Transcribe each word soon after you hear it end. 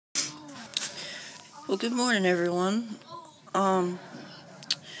Well, good morning, everyone.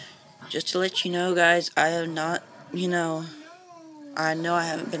 Just to let you know, guys, I have not, I know I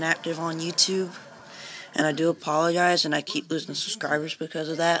haven't been active on YouTube, and I do apologize, and I keep losing subscribers because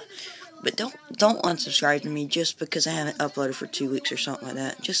of that. But don't unsubscribe to me just because I haven't uploaded for 2 weeks or something like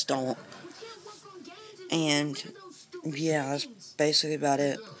that. Just don't. And yeah, that's basically about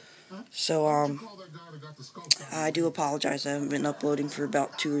it. So I do apologize. I haven't been uploading for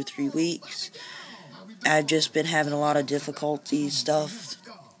about 2 or 3 weeks. I've just been having a lot of difficulty stuff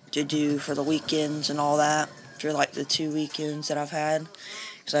to do for the weekends and all that, for like the 2 weekends that I've had,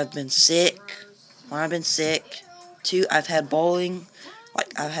 because I've been sick. When I've been sick, I've had bowling,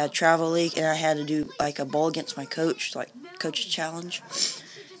 like I've had travel league, and I had to do like a bowl against my coach, like coach's challenge,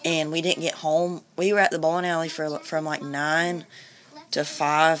 and we didn't get home. We were at the bowling alley from like 9 to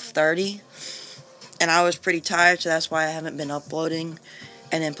 5:30, and I was pretty tired, so that's why I haven't been uploading.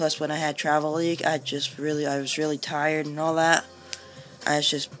 And then plus when I had travel league, I was really tired and all that. I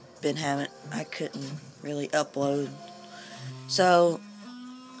couldn't really upload. So,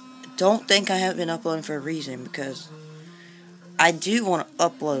 don't think I haven't been uploading for a reason, because I do want to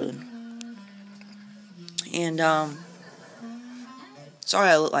upload. And, sorry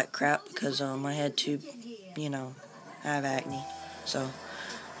I look like crap, because, I had to, I have acne. So,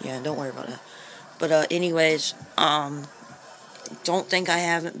 yeah, don't worry about that. But, anyways, don't think I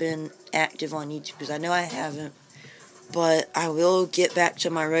haven't been active on YouTube, because I know I haven't. But I will get back to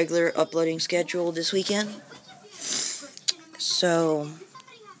my regular uploading schedule this weekend. So,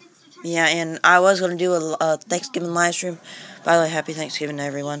 yeah, and I was going to do a Thanksgiving live stream. By the way, happy Thanksgiving to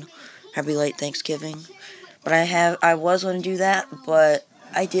everyone. Happy late Thanksgiving. But I was going to do that, but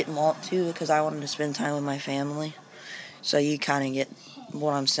I didn't want to because I wanted to spend time with my family. So you kind of get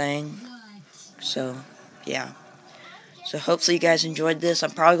what I'm saying. So, yeah. So hopefully you guys enjoyed this.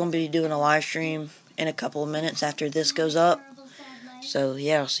 I'm probably going to be doing a live stream in a couple of minutes after this goes up. So,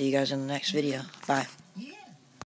 yeah, I'll see you guys in the next video. Bye.